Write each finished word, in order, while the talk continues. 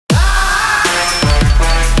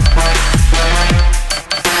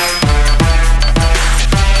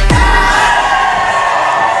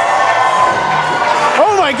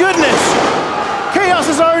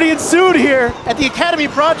here at the Academy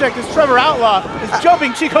Project as Trevor Outlaw is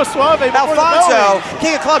jumping Chico Suave before Alfonso,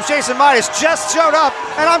 King of Clubs Jason Midas just showed up,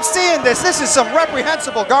 and I'm seeing this. This is some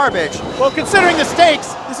reprehensible garbage. Well, considering the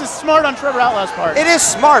stakes, this is smart on Trevor Outlaw's part. It is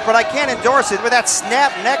smart, but I can't endorse it with that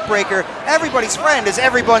snap neck breaker. Everybody's friend is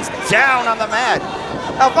everyone's down on the mat.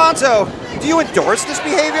 Alfonso, do you endorse this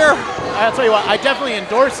behavior? I'll tell you what, I definitely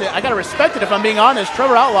endorse it. I gotta respect it if I'm being honest.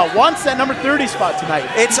 Trevor Outlaw wants that number 30 spot tonight.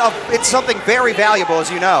 It's something very valuable,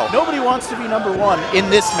 as you know. Nobody wants to be number 1 in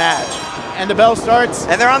this match. And the bell starts.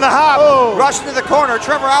 And they're on the hop. Oh. Rushing to the corner.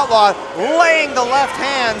 Trevor Outlaw laying the left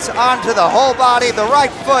hands onto the whole body, the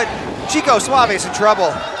right foot. Chico Suave's in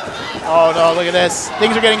trouble. Oh no, look at this.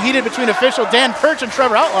 Things are getting heated between official Dan Perch and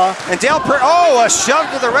Trevor Outlaw. And Dale Perch, a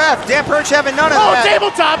shove to the ref. Dan Perch having none of that.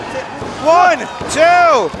 Tabletop! 1, 2,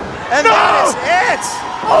 and that is it.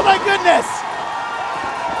 Oh my goodness!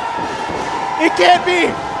 It can't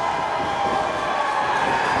be!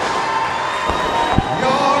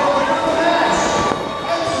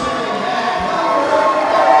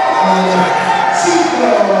 Chico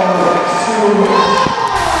Suave.